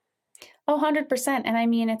 Oh, 100%. And I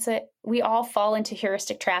mean, we all fall into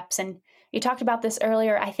heuristic traps. And you talked about this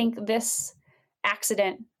earlier. I think this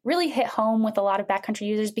accident really hit home with a lot of backcountry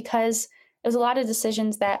users because it was a lot of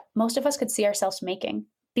decisions that most of us could see ourselves making.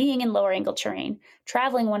 Being in lower angle terrain,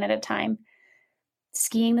 traveling one at a time,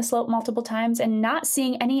 skiing the slope multiple times, and not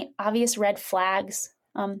seeing any obvious red flags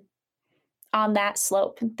on that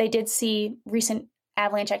slope. They did see recent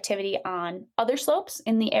avalanche activity on other slopes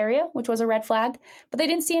in the area, which was a red flag, but they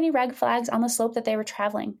didn't see any red flags on the slope that they were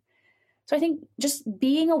traveling. So I think just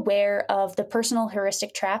being aware of the personal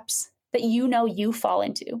heuristic traps that you fall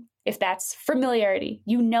into, if that's familiarity,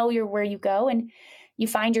 you're where you go and you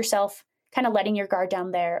find yourself kind of letting your guard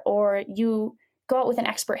down there, or you go out with an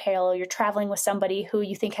expert halo, you're traveling with somebody who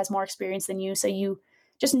you think has more experience than you. So you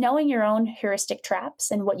just knowing your own heuristic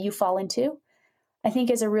traps and what you fall into, I think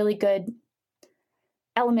is a really good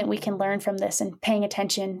element we can learn from this and paying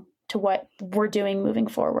attention to what we're doing moving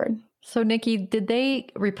forward. So Nikki, did they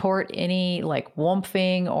report any like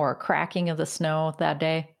whumping or cracking of the snow that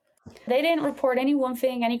day? They didn't report any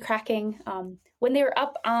whumping, any cracking. When they were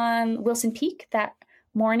up on Wilson Peak that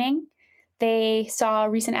morning, they saw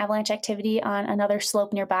recent avalanche activity on another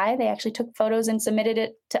slope nearby. They actually took photos and submitted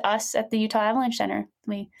it to us at the Utah Avalanche Center.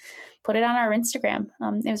 We put it on our Instagram.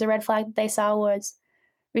 It was a red flag that they saw was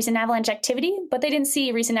recent avalanche activity, but they didn't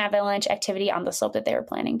see recent avalanche activity on the slope that they were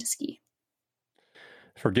planning to ski.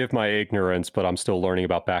 Forgive my ignorance, but I'm still learning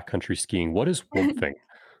about backcountry skiing. What is whumping?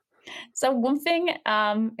 So whumping,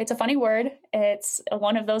 it's a funny word. It's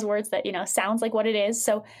one of those words that, sounds like what it is.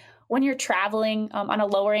 So when you're traveling on a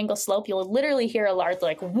lower angle slope, you'll literally hear a large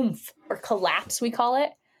like whoomph or collapse, we call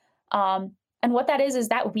it. And what that is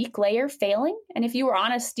that weak layer failing. And if you were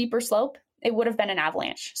on a steeper slope, it would have been an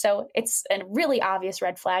avalanche. So it's a really obvious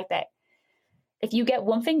red flag that if you get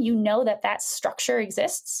whumping, you know that structure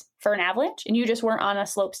exists for an avalanche and you just weren't on a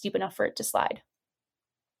slope steep enough for it to slide.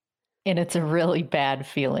 And it's a really bad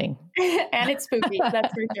feeling. And it's spooky,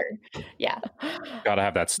 that's for sure. Yeah. Got to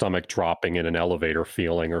have that stomach dropping in an elevator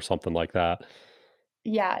feeling or something like that.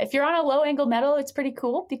 Yeah. If you're on a low angle meadow, it's pretty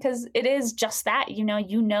cool because it is just that, you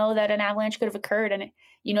know that an avalanche could have occurred and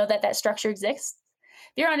you know that structure exists.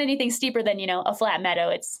 If you're on anything steeper than, a flat meadow,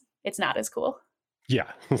 it's not as cool. Yeah.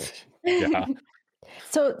 Yeah.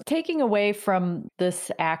 So taking away from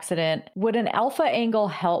this accident, would an alpha angle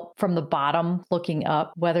help from the bottom looking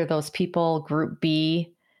up, whether those people group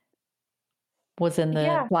B was in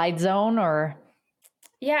the glide zone or?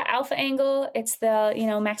 Yeah, alpha angle, it's the,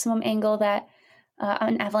 maximum angle that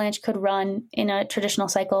an avalanche could run in a traditional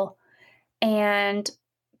cycle. And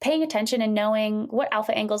paying attention and knowing what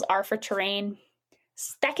alpha angles are for terrain,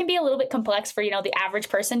 that can be a little bit complex for, the average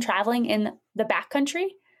person traveling in the backcountry.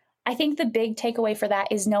 I think the big takeaway for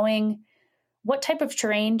that is knowing what type of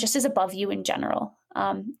terrain just is above you in general.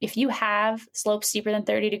 If you have slopes steeper than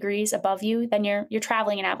 30 degrees above you, then you're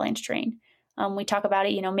traveling in avalanche terrain. We talk about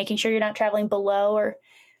it, making sure you're not traveling below or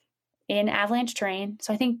in avalanche terrain.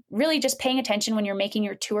 So I think really just paying attention when you're making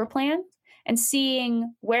your tour plan and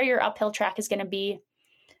seeing where your uphill track is going to be,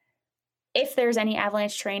 if there's any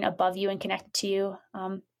avalanche terrain above you and connected to you.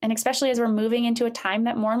 And especially as we're moving into a time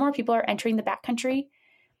that more and more people are entering the backcountry,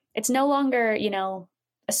 it's no longer,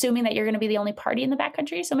 assuming that you're going to be the only party in the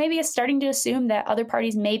backcountry. So maybe it's starting to assume that other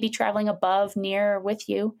parties may be traveling above, near, or with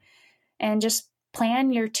you, and just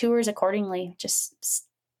plan your tours accordingly. Just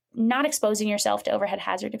not exposing yourself to overhead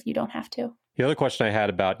hazard if you don't have to. The other question I had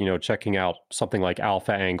about, checking out something like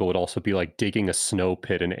alpha angle would also be like digging a snow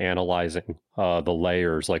pit and analyzing the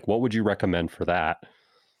layers. Like, what would you recommend for that?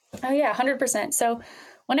 Oh yeah, 100%. So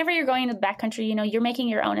whenever you're going into the backcountry, you're making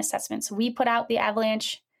your own assessments. We put out the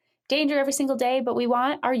avalanche danger every single day, but we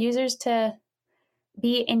want our users to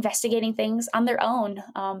be investigating things on their own,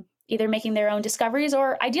 either making their own discoveries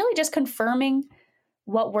or ideally just confirming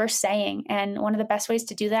what we're saying. And one of the best ways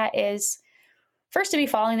to do that is first to be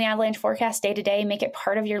following the avalanche forecast day to day, make it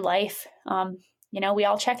part of your life. We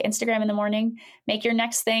all check Instagram in the morning. Make your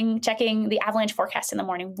next thing checking the avalanche forecast in the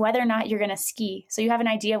morning, whether or not you're going to ski. So you have an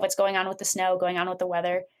idea of what's going on with the snow, going on with the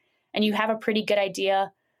weather, and you have a pretty good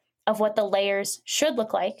idea of what the layers should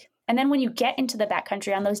look like. And then when you get into the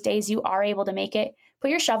backcountry on those days you are able to make it, put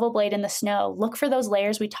your shovel blade in the snow, look for those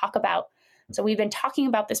layers we talk about. So we've been talking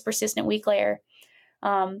about this persistent weak layer.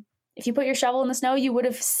 If you put your shovel in the snow, you would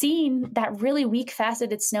have seen that really weak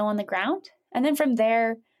faceted snow on the ground. And then from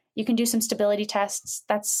there, you can do some stability tests.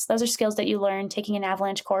 Those are skills that you learn taking an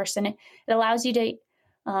avalanche course. And it allows you to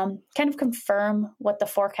kind of confirm what the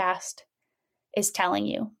forecast is telling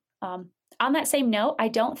you. On that same note, I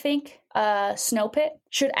don't think a snow pit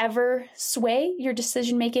should ever sway your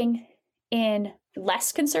decision-making in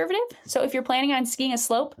less conservative. So if you're planning on skiing a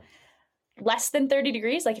slope less than 30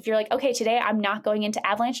 degrees, like if you're like, okay, today I'm not going into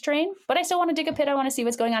avalanche terrain, but I still want to dig a pit, I want to see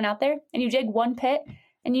what's going on out there, and you dig one pit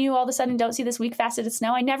and you all of a sudden don't see this weak faceted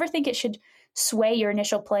snow, I never think it should sway your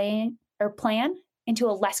initial plan into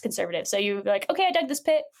a less conservative. So you're like, okay, I dug this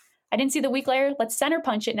pit, I didn't see the weak layer, let's center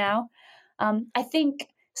punch it now. I think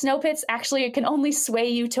snow pits actually can only sway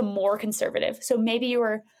you to more conservative. So maybe you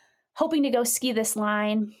were hoping to go ski this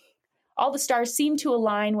line. All the stars seem to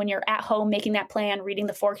align when you're at home making that plan, reading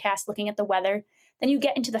the forecast, looking at the weather. Then you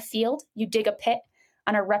get into the field, you dig a pit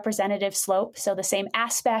on a representative slope, so the same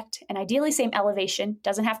aspect and ideally same elevation,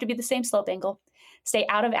 doesn't have to be the same slope angle. Stay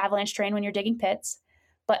out of avalanche terrain when you're digging pits,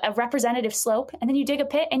 but a representative slope, and then you dig a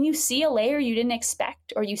pit and you see a layer you didn't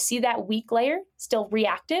expect, or you see that weak layer still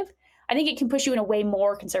reactive. I think it can push you in a way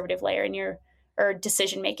more conservative layer in your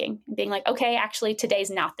decision making, being like, okay, actually today's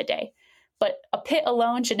not the day. But a pit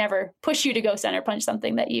alone should never push you to go center punch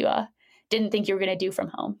something that you didn't think you were going to do from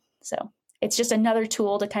home. So it's just another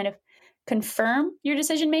tool to kind of confirm your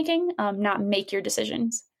decision making, not make your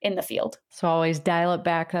decisions in the field. So always dial it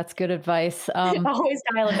back. That's good advice. Always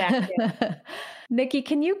dial it back. Yeah. Nikki,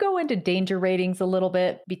 can you go into danger ratings a little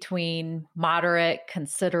bit between moderate,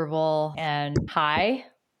 considerable, and high?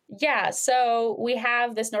 Yeah. So we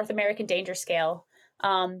have this North American danger scale.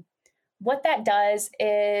 What that does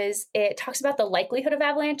is it talks about the likelihood of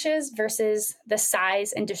avalanches versus the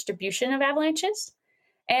size and distribution of avalanches.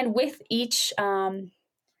 And with each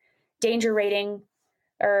danger rating,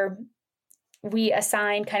 or we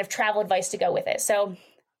assign kind of travel advice to go with it. So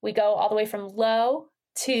we go all the way from low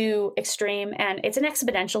to extreme, and it's an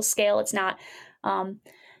exponential scale. It's not,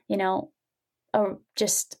 a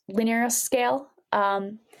just linear scale.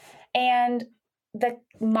 And the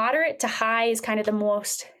moderate to high is kind of the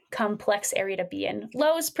most complex area to be in.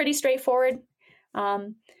 Low is pretty straightforward.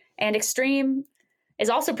 And extreme is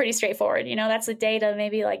also pretty straightforward. That's a day to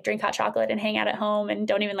maybe like drink hot chocolate and hang out at home and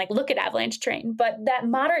don't even like look at avalanche terrain. But that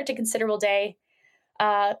moderate to considerable day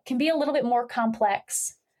can be a little bit more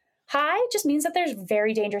complex. High just means that there's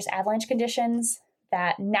very dangerous avalanche conditions,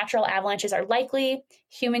 that natural avalanches are likely,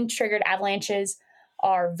 human triggered avalanches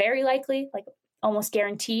are very likely, like almost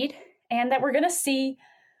guaranteed, and that we're going to see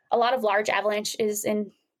a lot of large avalanches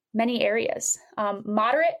in many areas.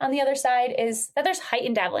 Moderate, on the other side, is that there's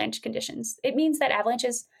heightened avalanche conditions. It means that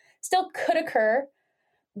avalanches still could occur,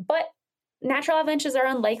 but natural avalanches are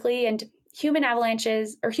unlikely, and human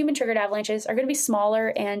avalanches or human triggered avalanches are going to be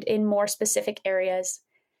smaller and in more specific areas.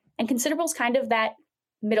 And considerable is kind of that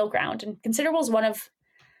middle ground. And considerable is one of,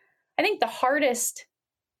 I think, the hardest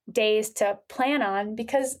days to plan on,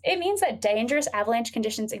 because it means that dangerous avalanche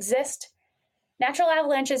conditions exist. Natural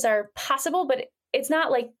avalanches are possible, but it's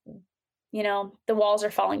not like, the walls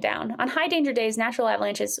are falling down. On high danger days, natural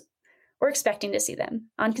avalanches, we're expecting to see them.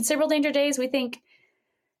 On considerable danger days, we think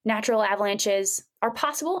natural avalanches are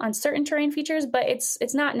possible on certain terrain features, but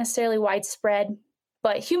it's not necessarily widespread.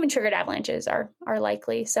 But human triggered avalanches are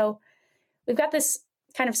likely. So we've got this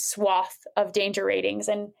kind of swath of danger ratings.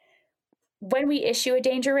 And when we issue a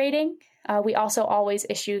danger rating, we also always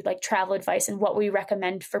issue like travel advice and what we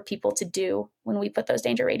recommend for people to do when we put those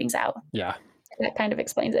danger ratings out. Yeah. That kind of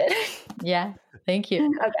explains it. Yeah. Thank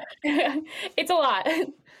you. Okay. It's a lot.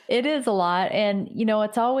 It is a lot. And,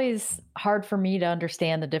 it's always hard for me to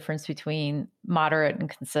understand the difference between moderate and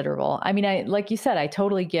considerable. I mean, like you said, I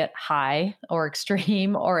totally get high or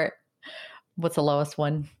extreme, or what's the lowest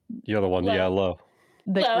one? The other one, yeah, low.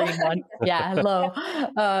 The Low. green one. Yeah, low.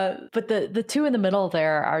 But the two in the middle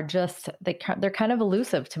there are just, they're kind of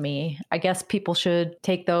elusive to me. I guess people should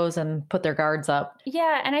take those and put their guards up.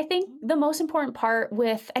 Yeah, and I think the most important part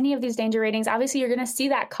with any of these danger ratings, obviously you're going to see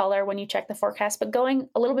that color when you check the forecast, but going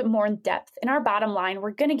a little bit more in depth, in our bottom line, we're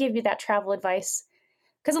going to give you that travel advice.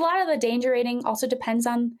 Because a lot of the danger rating also depends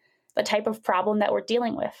on the type of problem that we're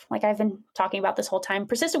dealing with. Like I've been talking about this whole time,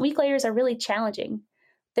 persistent weak layers are really challenging.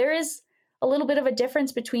 There is a little bit of a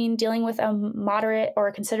difference between dealing with a moderate or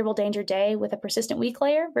a considerable danger day with a persistent weak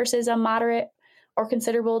layer versus a moderate or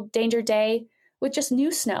considerable danger day with just new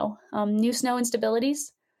snow. New snow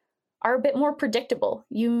instabilities are a bit more predictable.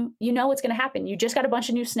 You know what's going to happen. You just got a bunch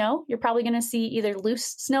of new snow. You're probably going to see either loose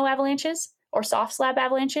snow avalanches or soft slab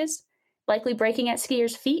avalanches, likely breaking at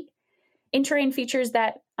skiers' feet in terrain features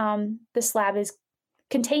that the slab is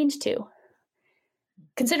contained to.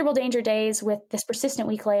 Considerable danger days with this persistent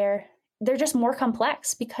weak layer, they're just more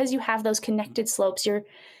complex because you have those connected slopes. You're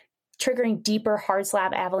triggering deeper hard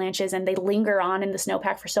slab avalanches and they linger on in the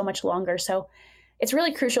snowpack for so much longer. So it's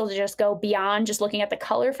really crucial to just go beyond just looking at the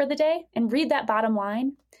color for the day and read that bottom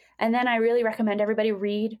line. And then I really recommend everybody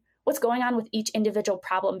read what's going on with each individual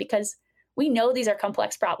problem, because we know these are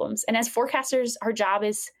complex problems. And as forecasters, our job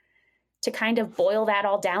is to kind of boil that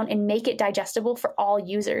all down and make it digestible for all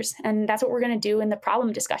users. And that's what we're going to do in the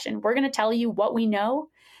problem discussion. We're going to tell you what we know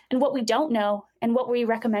and what we don't know and what we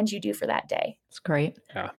recommend you do for that day. It's great.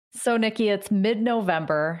 Yeah. So Nikki, it's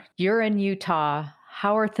mid-November. You're in Utah.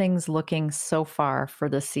 How are things looking so far for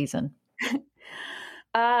this season?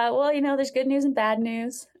 Well, there's good news and bad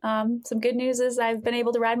news. Some good news is I've been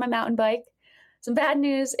able to ride my mountain bike. Some bad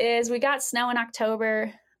news is we got snow in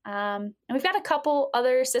October. And we've got a couple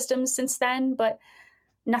other systems since then, but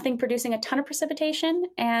nothing producing a ton of precipitation.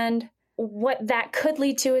 And what that could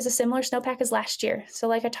lead to is a similar snowpack as last year. So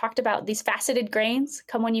like I talked about, these faceted grains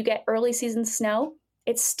come when you get early season snow.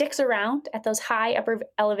 It sticks around at those high upper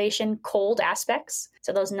elevation cold aspects.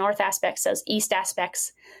 So those north aspects, those east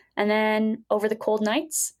aspects. And then over the cold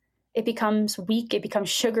nights, it becomes weak, it becomes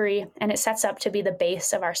sugary, and it sets up to be the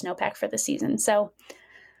base of our snowpack for the season. So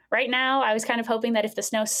right now, I was kind of hoping that if the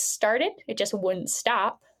snow started, it just wouldn't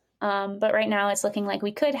stop. But right now, it's looking like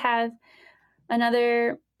we could have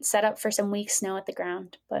another setup for some weak snow at the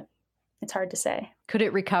ground, but it's hard to say. Could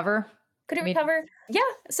it recover? Could it recover? Yeah.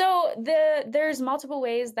 So there's multiple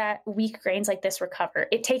ways that weak grains like this recover.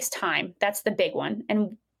 It takes time. That's the big one.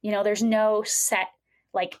 And, there's no set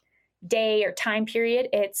day or time period.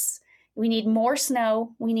 We need more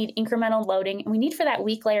snow. We need incremental loading. And we need for that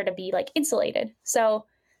weak layer to be insulated. So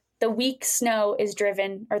the weak snow is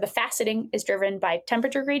driven, or the faceting is driven by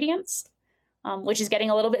temperature gradients, which is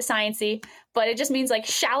getting a little bit sciencey, but it just means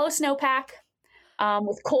shallow snowpack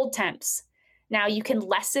with cold temps. Now you can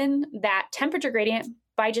lessen that temperature gradient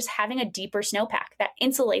by just having a deeper snowpack that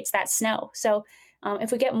insulates that snow. So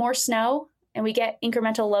if we get more snow and we get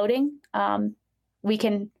incremental loading, we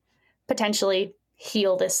can potentially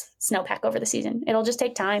heal this snowpack over the season. It'll just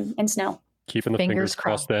take time and snow. Keeping the fingers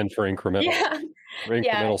crossed then for incremental. Yeah. For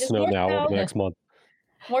incremental snow now over the next month.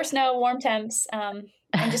 More snow, warm temps, and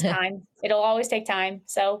just time. It'll always take time.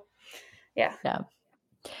 So, yeah.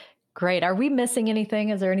 Great. Are we missing anything?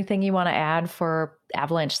 Is there anything you want to add for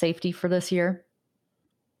avalanche safety for this year?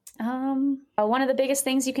 One of the biggest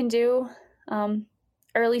things you can do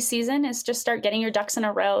early season is just start getting your ducks in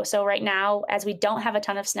a row. So right now, as we don't have a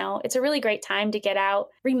ton of snow, it's a really great time to get out.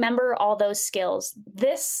 Remember all those skills.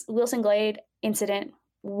 This Wilson Glade incident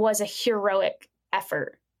was a heroic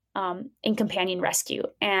effort in companion rescue.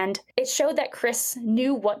 And it showed that Chris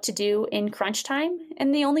knew what to do in crunch time.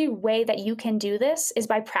 And the only way that you can do this is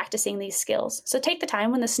by practicing these skills. So take the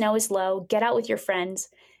time when the snow is low, get out with your friends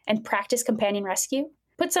and practice companion rescue.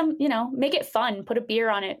 Put some, make it fun, put a beer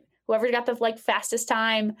on it. Whoever's got the fastest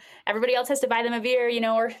time, everybody else has to buy them a beer,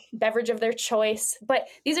 or beverage of their choice. But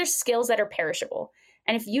these are skills that are perishable.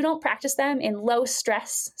 And if you don't practice them in low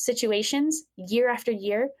stress situations year after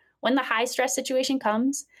year, when the high stress situation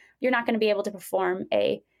comes, you're not going to be able to perform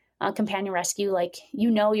a companion rescue like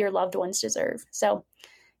your loved ones deserve. So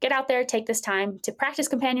get out there, take this time to practice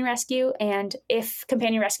companion rescue. And if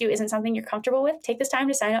companion rescue isn't something you're comfortable with, take this time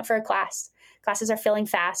to sign up for a class. Classes are filling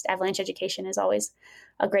fast. Avalanche education is always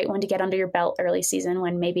a great one to get under your belt early season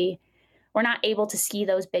when maybe we're not able to ski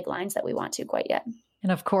those big lines that we want to quite yet.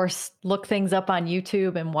 And of course, look things up on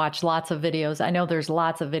YouTube and watch lots of videos. I know there's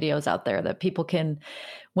lots of videos out there that people can,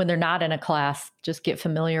 when they're not in a class, just get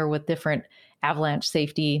familiar with different avalanche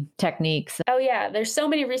safety techniques. Oh yeah, there's so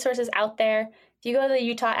many resources out there. If you go to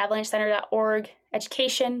the UtahAvalancheCenter.org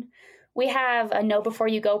education, we have a Know Before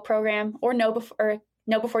You Go program, or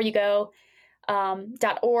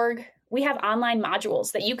knowbeforeyougo.org. We have online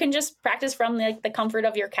modules that you can just practice from the comfort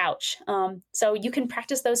of your couch. So you can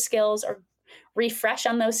practice those skills or refresh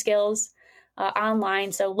on those skills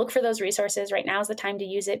online. So look for those resources. Right now is the time to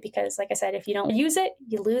use it, because like I said, if you don't use it,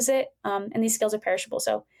 you lose it. And these skills are perishable.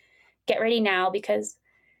 So get ready now, because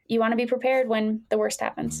you want to be prepared when the worst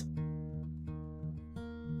happens.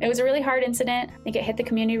 It was a really hard incident. I think it hit the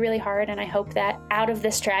community really hard. And I hope that out of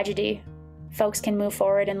this tragedy, folks can move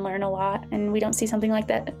forward and learn a lot. And we don't see something like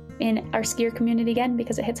that in our skier community again,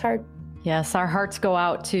 because it hits hard. Yes, our hearts go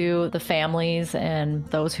out to the families and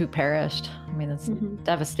those who perished. I mean, it's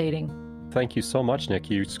devastating. Thank you so much,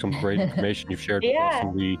 Nikki. Some great information you've shared with us,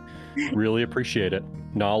 and we really appreciate it.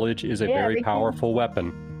 Knowledge is a very powerful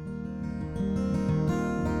weapon.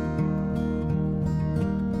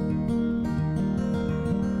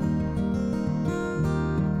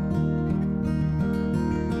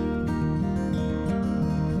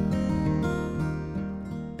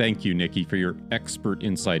 Thank you, Nikki, for your expert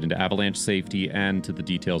insight into avalanche safety and to the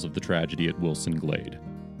details of the tragedy at Wilson Glade.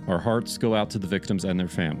 Our hearts go out to the victims and their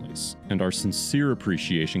families, and our sincere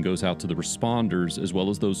appreciation goes out to the responders as well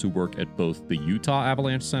as those who work at both the Utah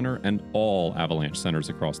Avalanche Center and all avalanche centers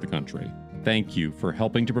across the country. Thank you for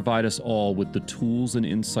helping to provide us all with the tools and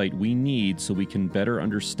insight we need so we can better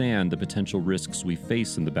understand the potential risks we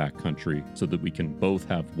face in the backcountry, so that we can both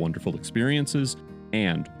have wonderful experiences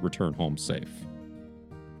and return home safe.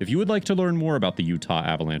 If you would like to learn more about the Utah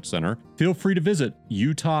Avalanche Center, feel free to visit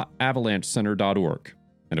UtahAvalancheCenter.org.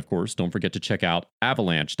 And of course, don't forget to check out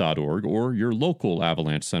avalanche.org or your local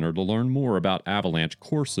avalanche center to learn more about avalanche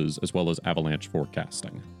courses as well as avalanche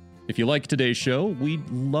forecasting. If you like today's show, we'd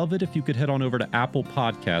love it if you could head on over to Apple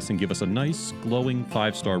Podcasts and give us a nice, glowing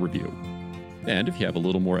 5-star review. And if you have a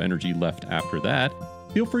little more energy left after that,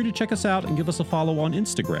 feel free to check us out and give us a follow on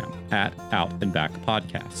Instagram at Out and Back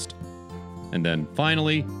Podcast. And then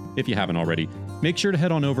finally, if you haven't already, make sure to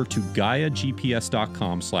head on over to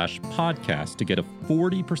GaiaGPS.com/podcast to get a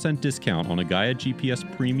 40% discount on a Gaia GPS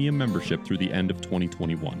Premium membership through the end of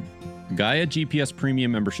 2021. Gaia GPS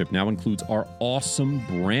Premium membership now includes our awesome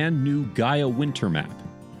brand new Gaia winter map,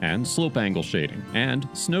 and slope angle shading, and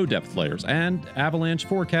snow depth layers, and avalanche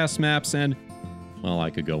forecast maps, and, well, I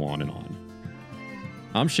could go on and on.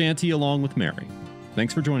 I'm Shanti along with Mary.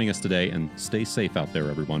 Thanks for joining us today, and stay safe out there,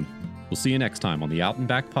 everyone. We'll see you next time on the Out and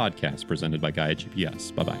Back Podcast presented by Gaia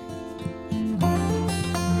GPS. Bye-bye.